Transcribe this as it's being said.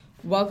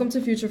Welcome to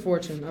Future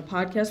Fortune, a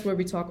podcast where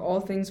we talk all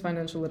things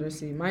financial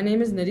literacy. My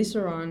name is Nidhi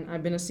Saran.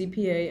 I've been a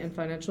CPA and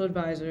financial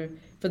advisor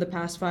for the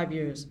past 5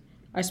 years.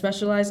 I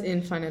specialize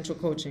in financial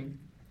coaching.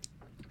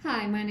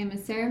 Hi, my name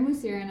is Sarah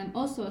Musir, and I'm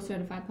also a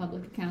certified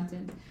public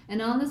accountant.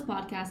 And on this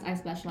podcast, I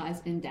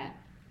specialize in debt.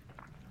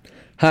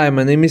 Hi,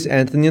 my name is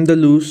Anthony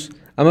Andaluz.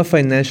 I'm a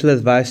financial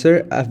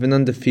advisor. I've been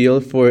on the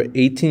field for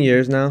 18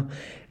 years now,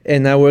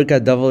 and I work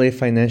at AA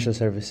Financial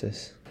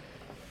Services.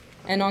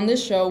 And on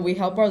this show, we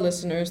help our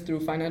listeners through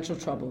financial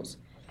troubles.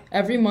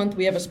 Every month,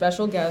 we have a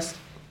special guest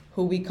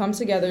who we come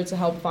together to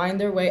help find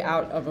their way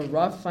out of a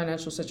rough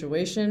financial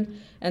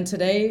situation. And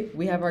today,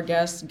 we have our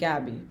guest,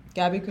 Gabby.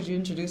 Gabby, could you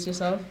introduce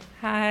yourself?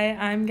 Hi,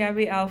 I'm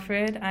Gabby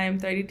Alfred. I am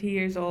 32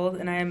 years old,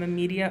 and I am a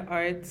media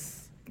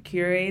arts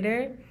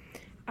curator.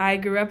 I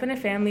grew up in a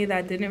family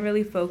that didn't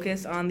really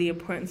focus on the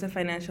importance of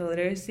financial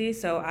literacy,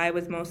 so I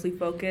was mostly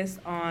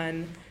focused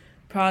on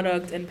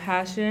product and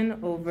passion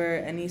over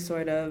any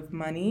sort of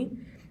money.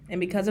 And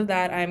because of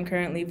that, I'm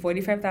currently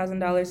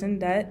 $45,000 in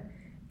debt,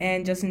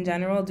 and just in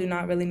general, do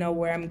not really know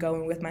where I'm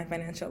going with my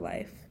financial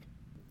life.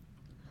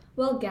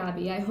 Well,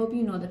 Gabby, I hope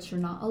you know that you're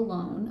not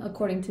alone.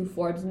 According to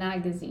Forbes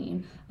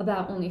magazine,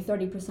 about only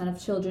 30% of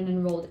children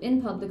enrolled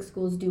in public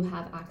schools do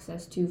have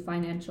access to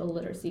financial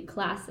literacy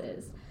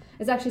classes.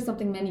 It's actually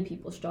something many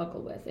people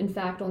struggle with. In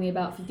fact, only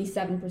about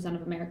 57%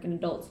 of American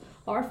adults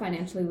are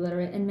financially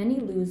literate, and many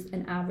lose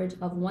an average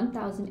of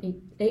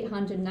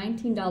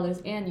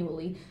 $1,819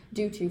 annually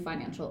due to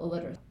financial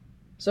illiteracy.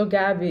 So,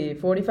 Gabby,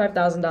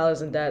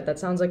 $45,000 in debt, that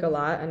sounds like a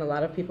lot, and a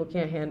lot of people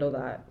can't handle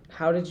that.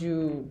 How did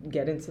you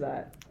get into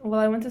that? Well,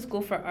 I went to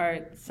school for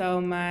art, so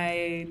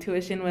my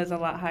tuition was a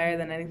lot higher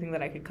than anything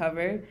that I could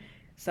cover.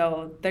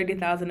 So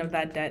 $30,000 of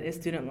that debt is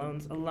student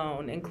loans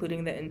alone,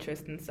 including the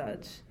interest and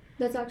such.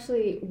 That's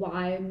actually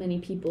why many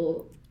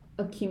people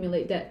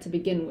accumulate debt to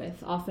begin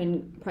with.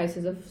 Often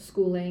prices of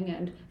schooling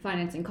and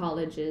financing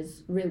college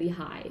is really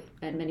high,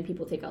 and many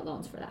people take out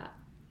loans for that.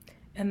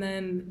 And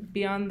then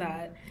beyond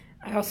that,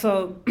 I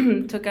also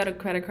took out a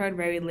credit card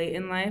very late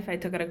in life. I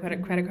took out a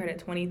credit card at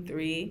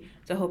 23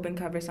 to hope and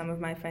cover some of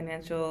my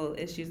financial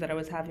issues that I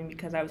was having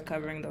because I was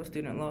covering those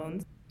student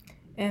loans.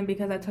 And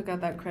because I took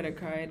out that credit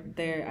card,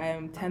 I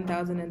am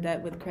 $10,000 in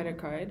debt with credit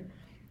card.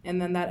 And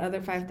then that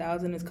other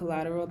 $5,000 is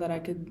collateral that I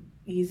could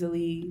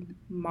easily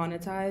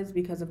monetize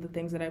because of the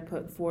things that I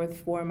put forth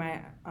for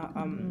my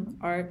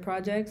art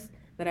projects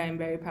that I am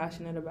very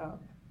passionate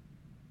about.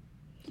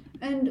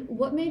 And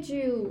what made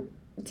you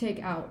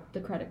take out the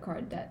credit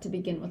card debt to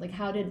begin with? Like,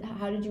 how did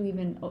you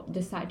even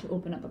decide to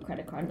open up a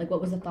credit card? Like,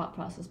 what was the thought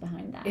process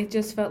behind that? It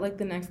just felt like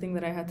the next thing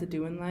that I had to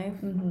do in life.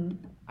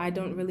 I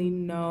don't really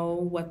know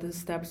what the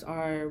steps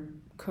are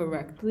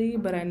correctly,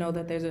 but I know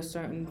that there's a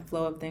certain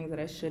flow of things that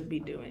I should be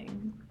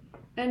doing.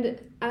 And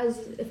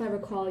if I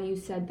recall, you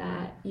said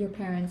that your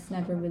parents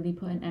never really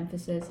put an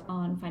emphasis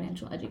on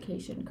financial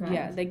education, correct?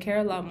 Yeah, they care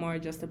a lot more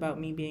just about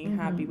me being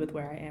happy with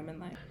where I am in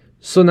life.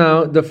 So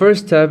now, the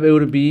first step, it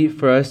would be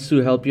for us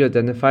to help you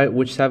identify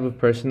which type of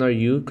person are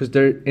you, because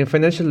in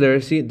financial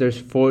literacy, there's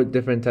 4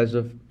 different types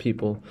of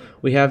people.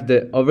 We have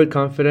the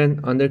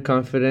overconfident,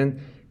 underconfident,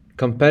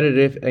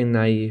 competitive, and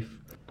naive.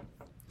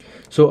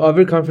 So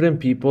overconfident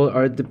people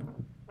are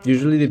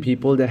usually the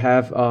people that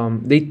have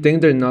they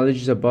think their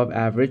knowledge is above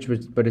average,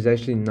 but it's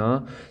actually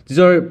not. These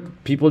are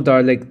people that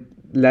are like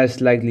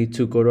less likely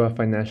to go to a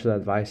financial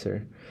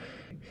advisor.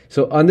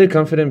 So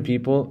underconfident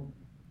people,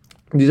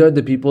 these are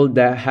the people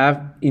that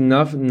have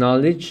enough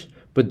knowledge,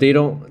 but they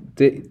know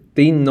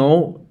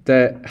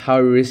that how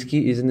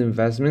risky is an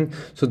investment,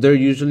 so they're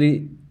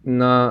usually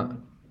not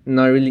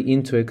really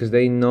into it because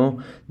they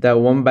know that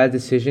one bad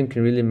decision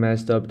can really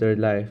mess up their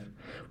life.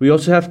 We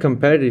also have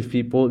competitive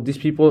people. These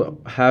people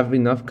have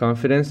enough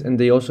confidence and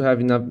they also have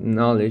enough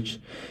knowledge.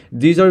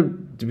 These are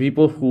the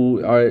people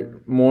who are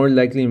more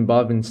likely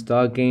involved in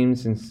stock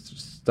games and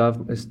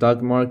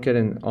stock market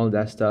and all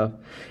that stuff.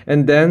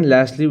 And then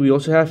lastly, we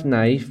also have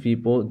naive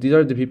people. These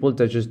are the people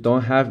that just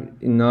don't have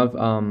enough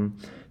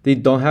they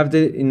don't have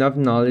enough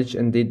knowledge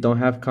and they don't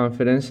have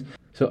confidence.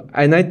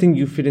 And I think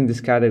you fit in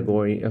this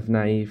category of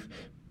naive.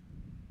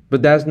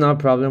 But that's not a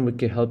problem. We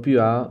can help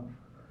you out.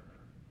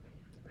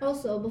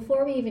 Also,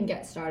 before we even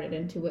get started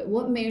into it,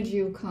 what made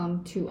you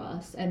come to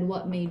us and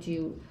what made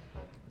you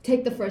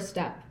take the first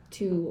step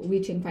to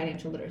reaching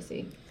financial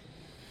literacy?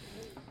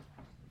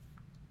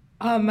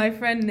 My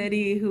friend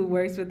Nidhi, who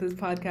works with this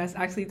podcast,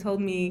 actually told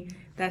me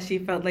that she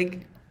felt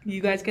like you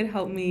guys could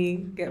help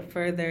me get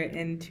further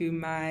into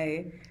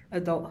my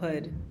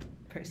adulthood,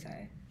 per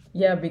se.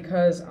 Yeah,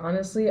 because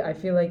honestly, I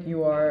feel like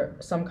you are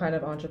some kind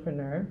of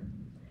entrepreneur.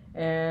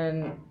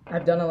 And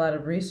I've done a lot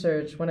of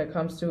research when it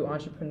comes to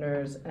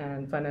entrepreneurs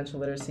and financial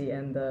literacy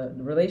and the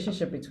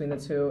relationship between the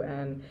two.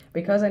 And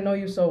because I know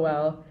you so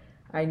well,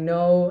 I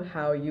know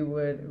how you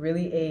would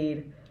really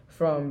aid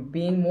from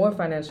being more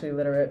financially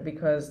literate,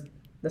 because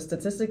the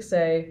statistics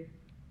say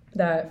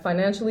that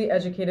financially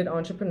educated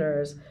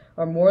entrepreneurs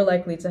are more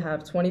likely to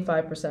have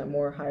 25%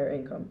 more higher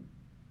income.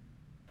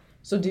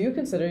 So do you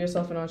consider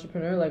yourself an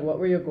entrepreneur? Like, what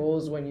were your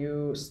goals when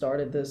you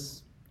started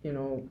this,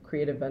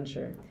 creative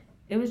venture?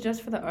 It was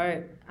just for the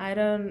art.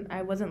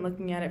 I wasn't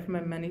looking at it from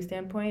a money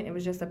standpoint. It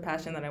was just a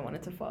passion that I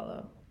wanted to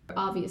follow.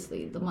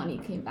 Obviously, the money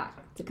came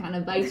back to kind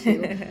of bite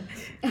you.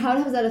 How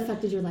has that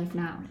affected your life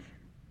now?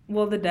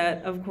 Well, the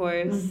debt, of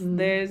course.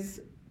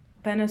 There's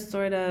been a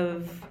sort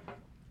of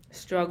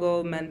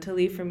struggle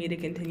mentally for me to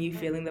continue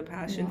feeling the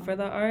passion for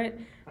the art.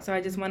 So I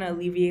just want to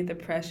alleviate the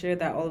pressure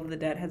that all of the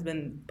debt has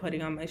been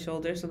putting on my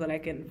shoulders so that I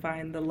can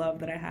find the love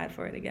that I had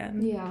for it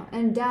again. Yeah,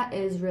 and debt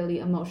is really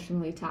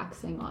emotionally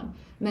taxing on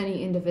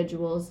many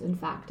individuals. In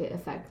fact, it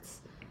affects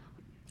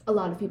a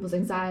lot of people's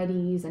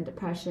anxieties and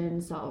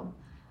depression. So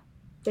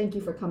thank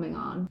you for coming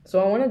on. So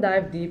I want to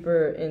dive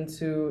deeper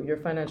into your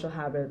financial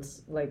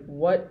habits. Like,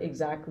 what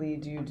exactly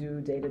do you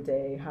do day to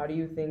day? How do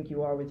you think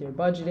you are with your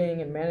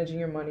budgeting and managing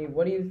your money?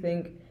 What do you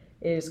think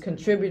is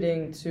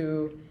contributing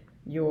to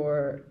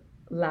your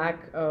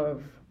lack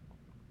of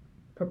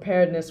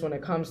preparedness when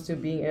it comes to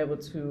being able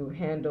to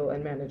handle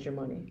and manage your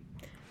money?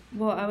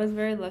 Well, I was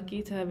very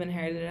lucky to have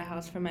inherited a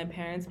house from my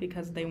parents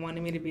because they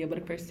wanted me to be able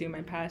to pursue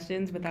my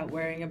passions without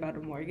worrying about a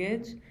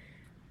mortgage.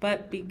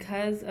 But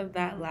because of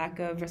that lack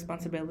of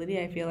responsibility,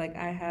 I feel like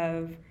I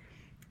have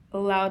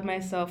allowed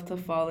myself to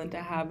fall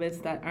into habits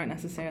that aren't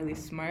necessarily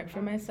smart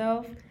for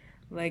myself.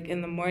 Like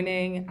in the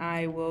morning,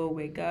 I will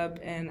wake up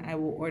and I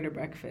will order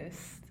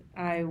breakfast.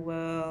 I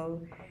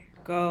will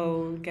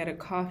go get a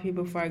coffee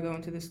before I go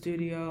into the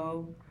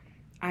studio.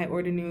 I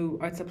order new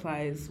art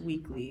supplies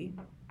weekly.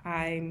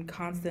 I'm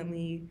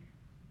constantly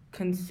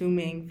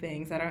consuming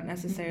things that aren't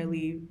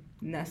necessarily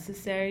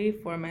necessary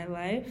for my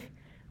life,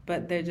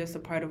 but they're just a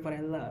part of what I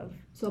love.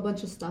 So a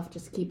bunch of stuff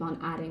just keep on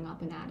adding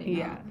up and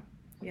adding up.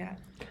 Yeah.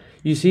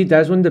 You see,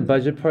 that's when the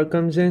budget part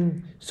comes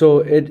in. So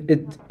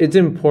it's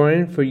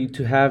important for you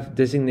to have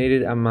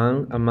designated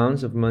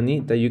amounts of money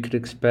that you could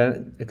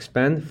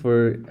expend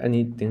for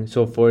anything.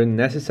 So for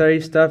necessary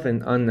stuff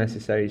and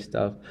unnecessary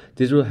stuff,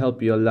 this will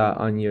help you a lot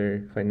on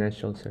your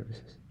financial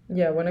services.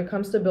 Yeah, when it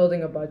comes to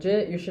building a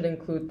budget, you should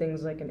include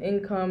things like an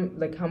income,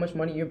 like how much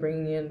money you're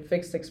bringing in,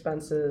 fixed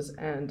expenses,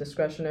 and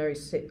discretionary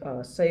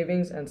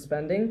savings and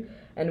spending.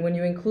 And when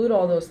you include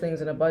all those things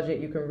in a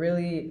budget, you can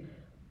really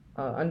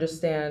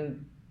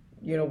understand,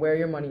 where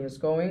your money is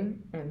going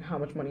and how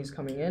much money is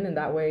coming in. And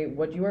that way,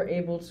 what you are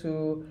able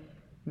to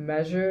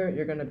measure,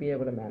 you're going to be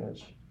able to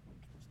manage.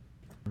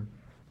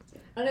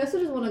 And I also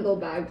just want to go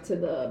back to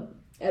the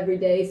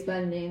everyday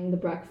spending, the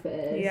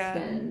breakfast, Yeah.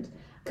 and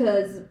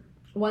because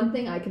one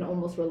thing I can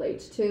almost relate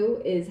to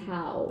is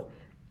how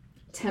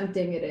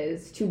tempting it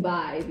is to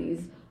buy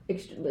these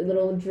extra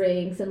little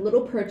drinks and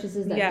little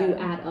purchases that do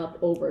add up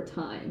over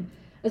time,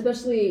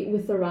 especially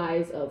with the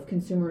rise of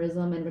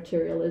consumerism and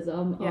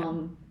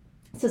materialism.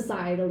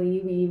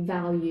 Societally, we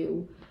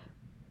value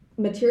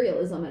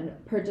materialism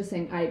and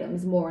purchasing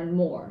items more and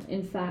more.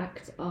 In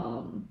fact,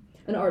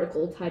 an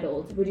article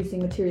titled Reducing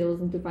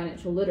Materialism Through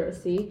Financial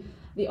Literacy,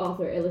 the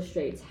author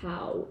illustrates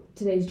how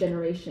today's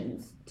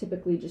generations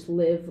typically just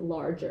live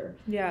larger.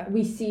 Yeah.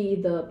 We see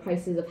the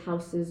prices of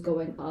houses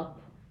going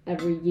up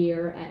every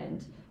year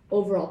and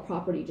overall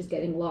property just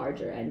getting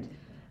larger, and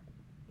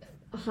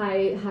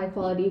high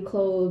quality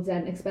clothes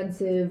and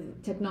expensive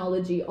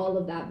technology, all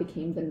of that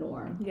became the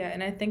norm. Yeah,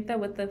 and I think that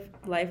with the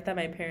life that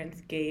my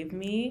parents gave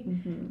me,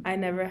 I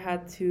never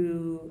had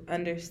to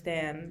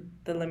understand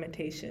the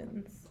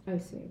limitations. I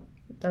see.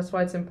 That's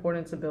why it's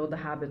important to build the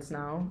habits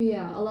now.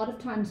 Yeah, a lot of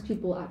times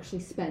people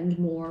actually spend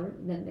more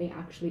than they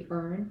actually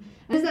earn.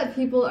 And is that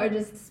people are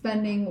just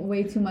spending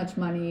way too much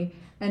money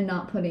and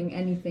not putting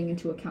anything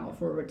into account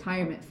for a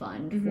retirement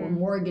fund, for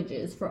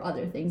mortgages, for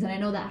other things. And I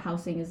know that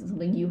housing isn't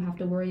something you have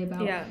to worry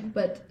about,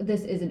 but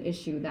this is an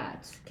issue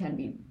that can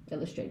be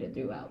illustrated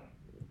throughout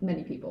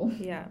many people.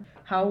 Yeah.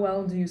 How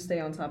well do you stay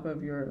on top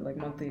of your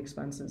monthly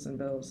expenses and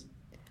bills?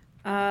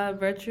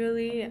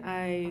 Virtually,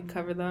 I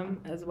cover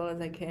them as well as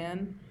I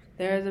can.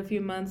 There's a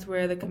few months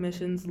where the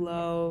commission's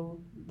low,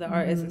 the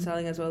art isn't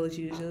selling as well as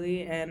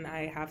usually, and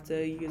I have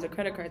to use a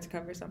credit card to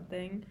cover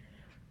something.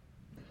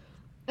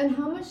 And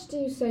how much do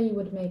you say you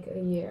would make a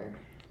year?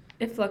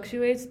 It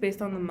fluctuates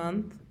based on the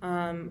month.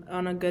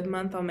 On a good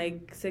month, I'll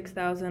make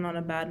 $6,000. On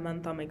a bad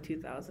month, I'll make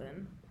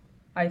 $2,000.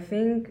 I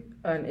think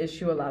an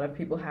issue a lot of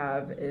people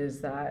have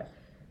is that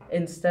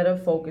instead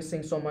of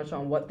focusing so much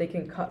on what they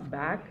can cut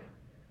back,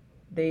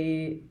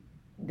 they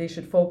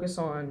should focus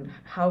on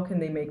how can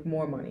they make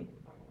more money.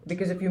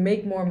 Because if you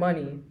make more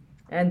money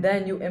and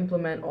then you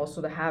implement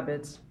also the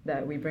habits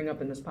that we bring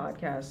up in this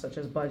podcast, such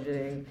as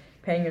budgeting,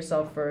 paying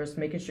yourself first,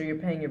 making sure you're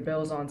paying your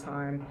bills on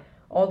time,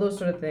 all those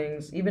sort of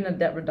things, even a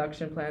debt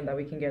reduction plan that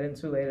we can get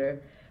into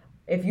later.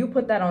 If you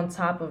put that on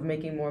top of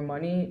making more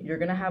money, you're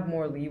going to have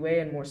more leeway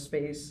and more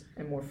space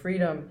and more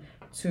freedom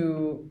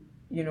to,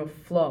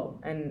 flow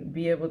and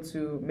be able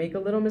to make a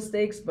little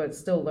mistakes, but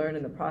still learn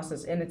in the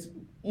process. And it's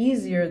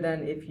easier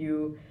than if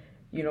you,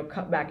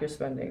 cut back your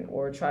spending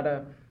or try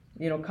to,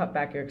 cut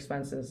back your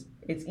expenses.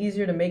 It's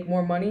easier to make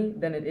more money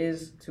than it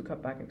is to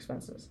cut back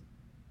expenses.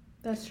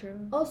 That's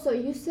true. Also,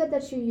 you said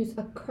that you use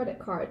a credit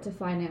card to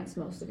finance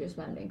most of your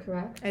spending,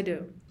 correct? I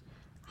do.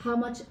 How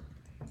much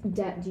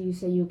debt do you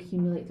say you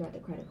accumulate throughout the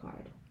credit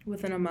card?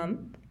 Within a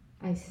month,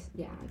 I guess.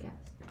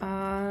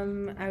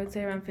 I would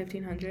say around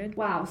 1,500.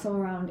 Wow, so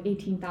around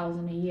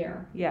 18,000 a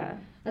year. Yeah.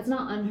 That's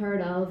not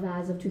unheard of.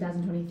 As of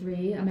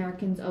 2023,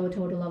 Americans owe a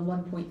total of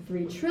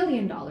 $1.3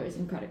 trillion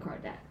in credit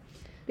card debt.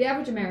 The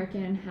average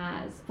American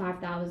has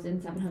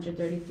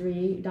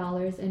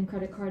 $5,733 in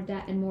credit card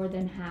debt, and more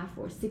than half,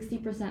 or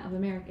 60% of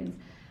Americans,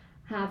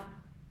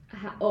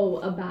 owe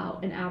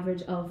about an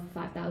average of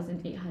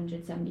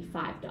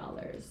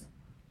 $5,875.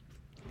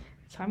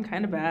 So I'm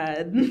kind of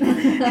bad.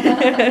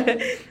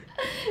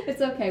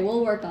 It's okay.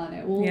 We'll work on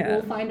it.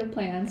 We'll find a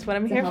plan. That's what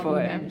I'm to here help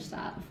for. you manage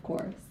that, of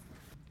course.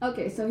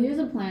 Okay, so here's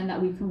a plan that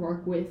we can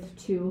work with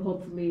to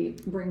hopefully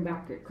bring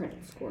back your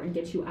credit score and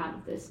get you out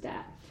of this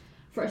debt.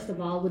 First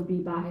of all would be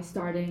by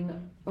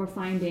starting or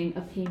finding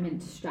a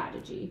payment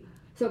strategy.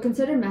 So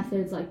consider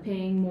methods like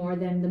paying more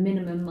than the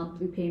minimum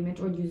monthly payment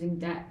or using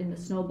debt in the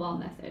snowball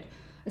method,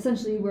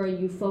 essentially where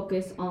you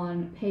focus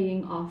on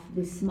paying off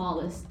the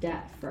smallest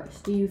debt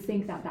first. Do you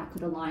think that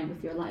could align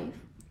with your life?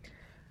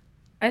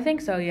 I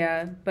think so,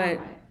 yeah. But All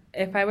right.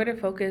 if I were to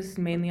focus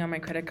mainly on my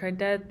credit card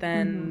debt,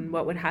 then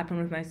what would happen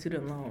with my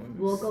student loans?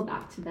 We'll go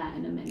back to that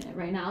in a minute.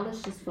 Right now,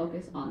 let's just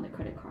focus on the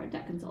credit card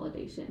debt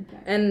consolidation.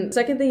 And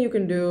second thing you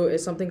can do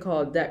is something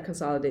called debt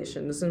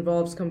consolidation. This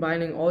involves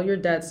combining all your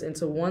debts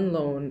into one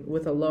loan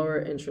with a lower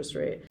interest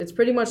rate. It's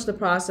pretty much the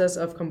process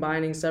of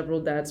combining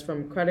several debts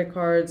from credit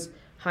cards,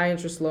 high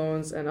interest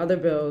loans, and other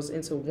bills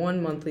into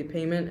one monthly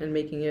payment and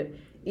making it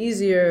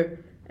easier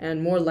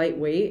and more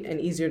lightweight and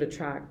easier to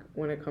track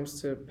when it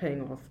comes to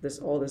paying off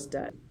all this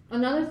debt.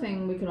 Another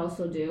thing we could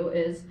also do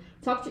is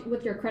talk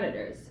with your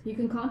creditors. You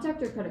can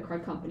contact your credit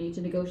card company to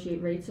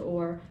negotiate rates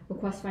or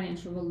request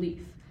financial relief.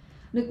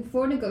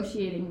 For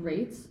negotiating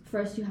rates,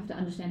 first you have to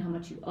understand how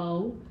much you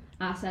owe,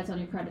 assets on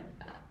your credit,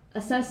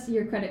 assess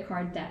your credit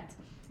card debt.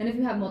 And if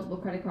you have multiple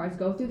credit cards,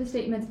 go through the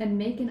statements and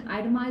make an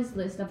itemized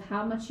list of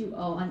how much you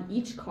owe on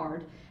each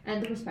card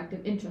and the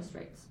respective interest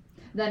rates.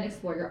 Then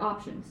explore your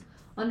options.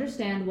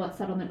 Understand what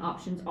settlement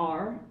options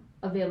are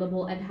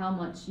available and how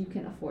much you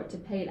can afford to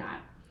pay that.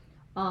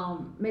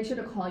 Make sure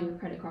to call your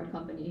credit card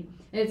company.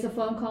 It's a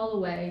phone call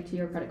away to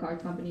your credit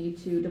card company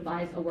to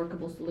devise a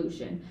workable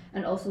solution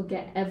and also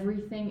get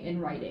everything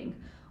in writing.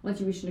 Once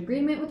you reach an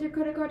agreement with your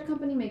credit card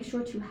company, make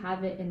sure to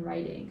have it in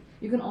writing.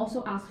 You can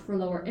also ask for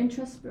lower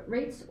interest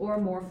rates or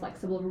more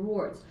flexible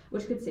rewards,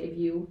 which could save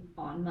you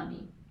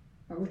money.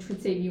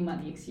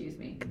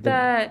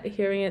 That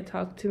hearing it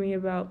talked to me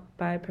about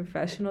by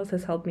professionals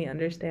has helped me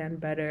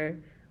understand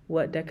better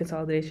what debt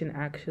consolidation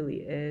actually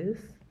is.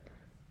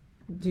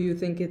 Do you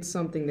think it's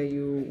something that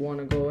you want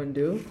to go and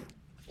do?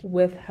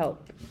 With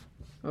help.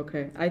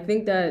 Okay. I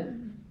think that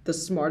the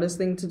smartest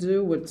thing to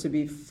do would to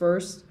be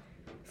first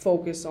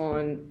focus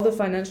on all the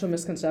financial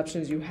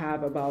misconceptions you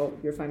have about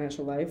your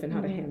financial life and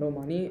how to handle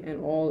money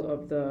and all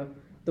of the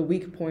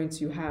weak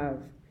points you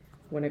have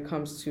when it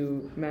comes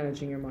to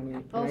managing your money.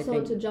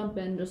 Also, to jump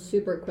in just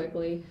super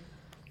quickly,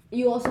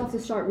 you also have to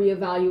start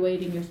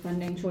reevaluating your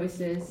spending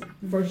choices.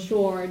 For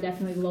sure,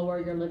 definitely lower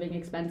your living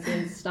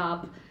expenses.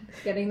 Stop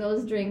getting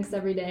those drinks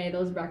every day,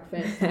 those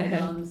breakfast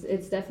items.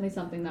 It's definitely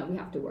something that we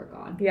have to work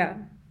on. Yeah.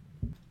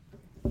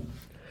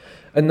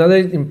 Another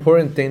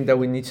important thing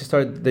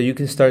that you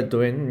can start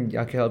doing, and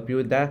I can help you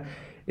with that,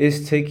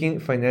 is taking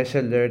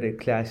financial literacy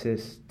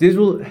classes. This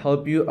will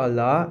help you a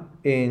lot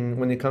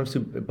when it comes to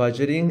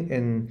budgeting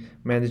and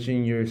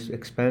managing your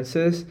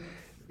expenses.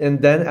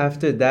 And then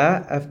after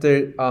that,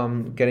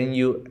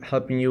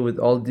 helping you with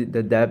all the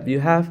debt you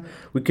have,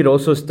 we could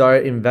also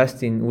start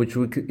investing,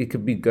 it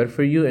could be good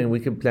for you, and we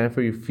can plan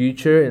for your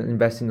future and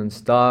investing in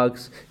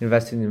stocks,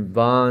 investing in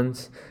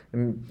bonds,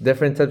 and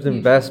different types of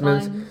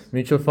investments,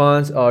 mutual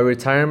funds, or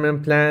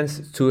retirement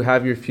plans to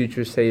have your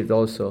future saved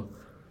also.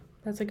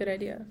 That's a good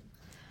idea.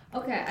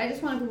 Okay, I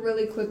just wanted to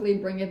really quickly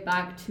bring it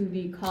back to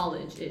the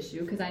college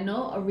issue, because I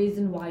know a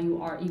reason why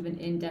you are even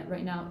in debt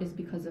right now is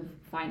because of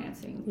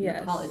financing your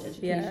college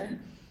education. Yeah.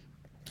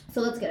 So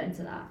let's get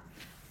into that.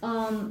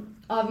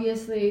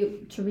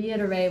 Obviously, to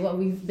reiterate what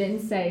we've been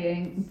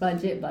saying,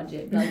 budget.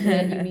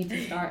 You need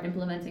to start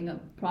implementing a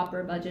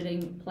proper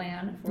budgeting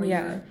plan for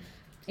your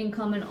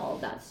income and all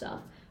of that stuff.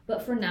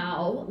 But for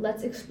now,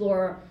 let's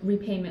explore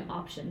repayment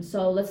options.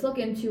 So let's look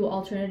into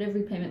alternative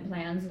repayment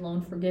plans,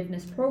 loan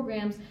forgiveness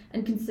programs,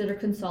 and consider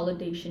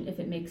consolidation if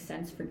it makes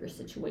sense for your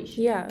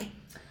situation. Yeah.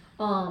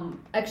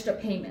 Extra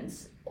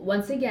payments.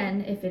 Once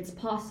again, if it's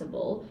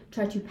possible,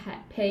 try to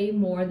pay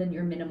more than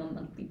your minimum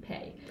monthly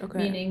pay. Okay.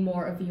 Meaning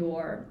more of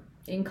your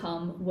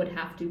income would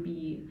have to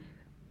be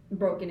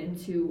broken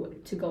into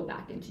to go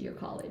back into your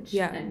college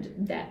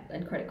and debt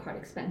and credit card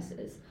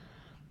expenses.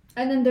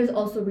 And then there's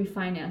also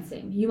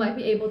refinancing. You might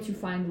be able to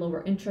find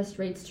lower interest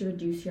rates to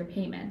reduce your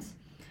payments.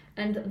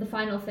 And the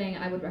final thing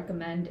I would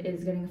recommend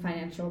is getting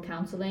financial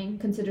counseling.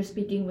 Consider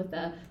speaking with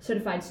a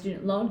certified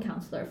student loan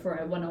counselor for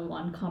a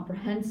one-on-one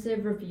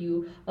comprehensive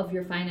review of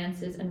your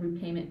finances and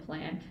repayment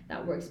plan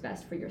that works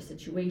best for your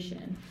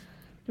situation.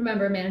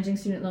 Remember, managing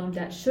student loan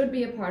debt should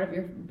be a part of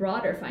your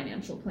broader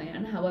financial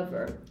plan.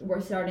 However,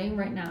 we're starting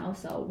right now,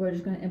 so we're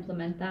just going to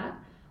implement that.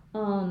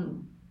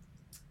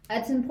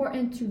 it's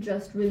important to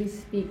just really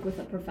speak with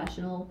a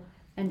professional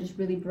and just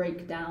really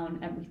break down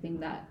everything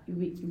that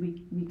we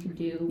could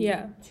do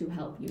to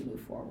help you move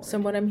forward. So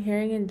what I'm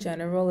hearing in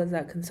general is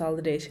that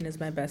consolidation is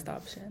my best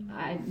option.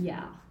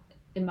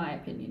 In my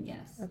opinion,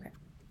 yes. Okay.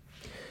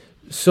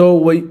 So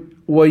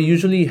what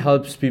usually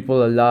helps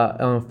people a lot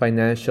on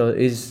financial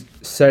is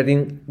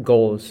setting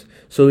goals.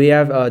 So we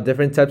have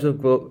different types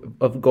of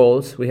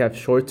goals. We have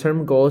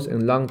short-term goals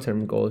and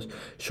long-term goals.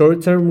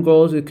 Short-term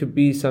goals, it could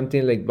be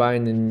something like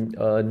buying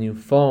a new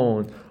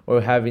phone or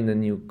having a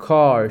new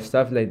car,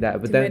 stuff like that.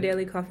 But Do my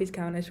daily coffees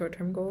count as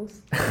short-term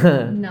goals?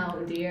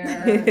 No, dear.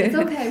 It's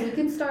okay. We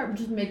can start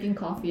just making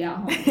coffee at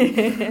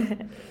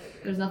home.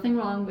 There's nothing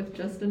wrong with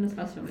just an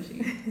espresso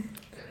machine.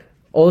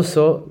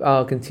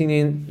 Also,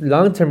 continuing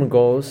long-term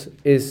goals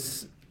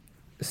is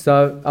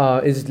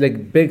stuff is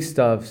like big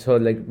stuff. So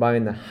like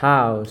buying a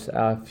house,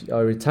 a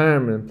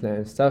retirement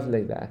plan, stuff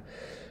like that.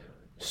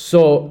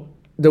 So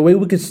the way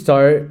we could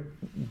start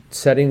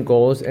setting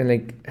goals and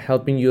like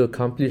helping you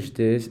accomplish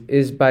this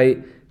is by,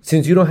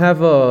 since you don't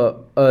have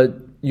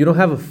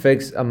a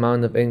fixed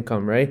amount of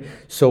income, right?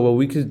 So what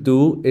we could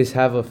do is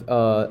have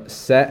a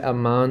set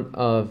amount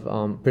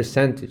of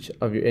percentage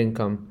of your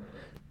income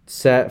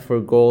set for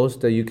goals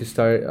that you can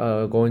start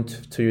going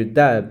to your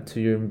debt, to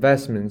your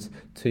investments,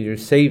 to your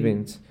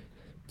savings,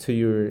 to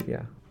your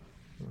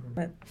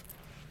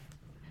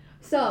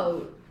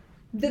So,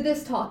 did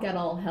this talk at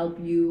all help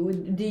you?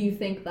 Do you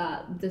think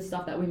that the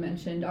stuff that we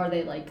mentioned, are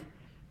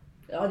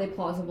they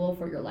plausible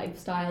for your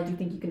lifestyle? Do you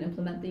think you can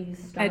implement these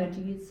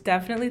strategies? I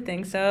definitely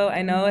think so.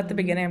 I know at the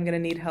beginning I'm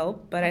going to need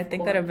help, but I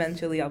think that course.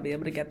 eventually I'll be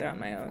able to get there on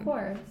my own. Of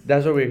course.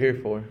 That's what we're here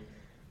for.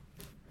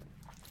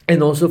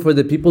 And also for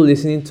the people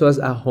listening to us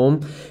at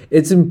home,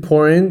 it's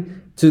important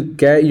to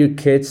get your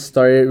kids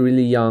started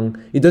really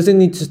young. It doesn't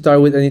need to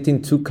start with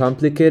anything too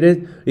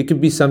complicated. It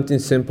could be something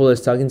simple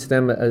as talking to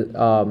them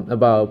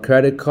about a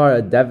credit card,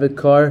 a debit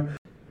card,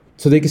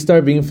 so they can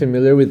start being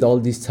familiar with all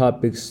these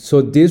topics.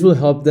 So this will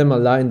help them a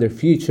lot in their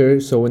future.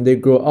 So when they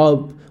grow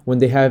up, when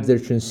they have their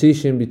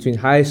transition between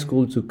high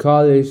school to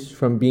college,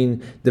 from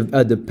being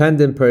a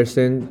dependent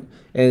person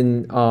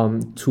and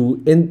to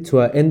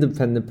an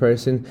independent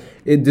person,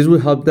 this will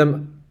help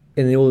them,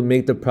 and it will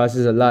make the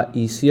process a lot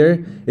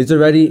easier. It's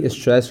already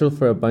stressful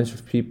for a bunch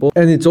of people,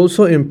 and it's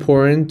also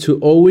important to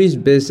always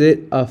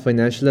visit a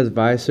financial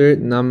advisor,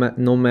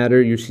 no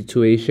matter your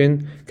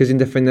situation, because in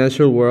the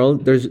financial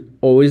world there's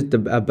always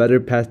a better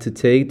path to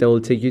take that will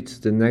take you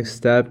to the next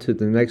step, to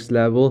the next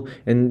level,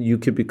 and you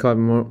can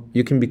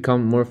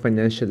become more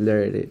financially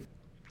literate.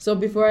 So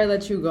before I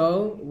let you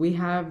go, we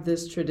have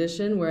this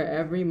tradition where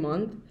every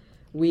month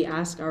we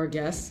ask our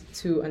guests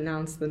to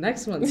announce the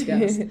next month's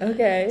guest.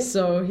 Okay.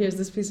 So here's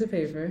this piece of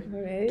paper.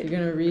 All right. You're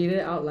going to read it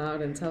out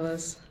loud and tell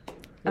us.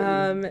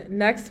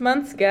 Next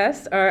month's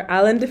guests are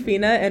Alan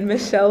Defina and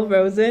Michelle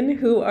Rosen,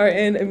 who are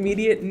in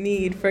immediate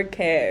need for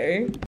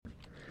care.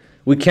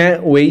 We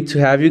can't wait to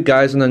have you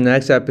guys on the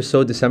next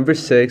episode, December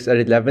 6th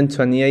at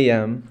 11:20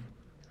 a.m.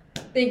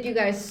 Thank you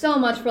guys so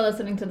much for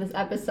listening to this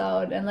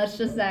episode. And let's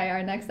just say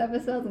our next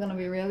episode is going to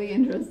be really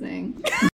interesting.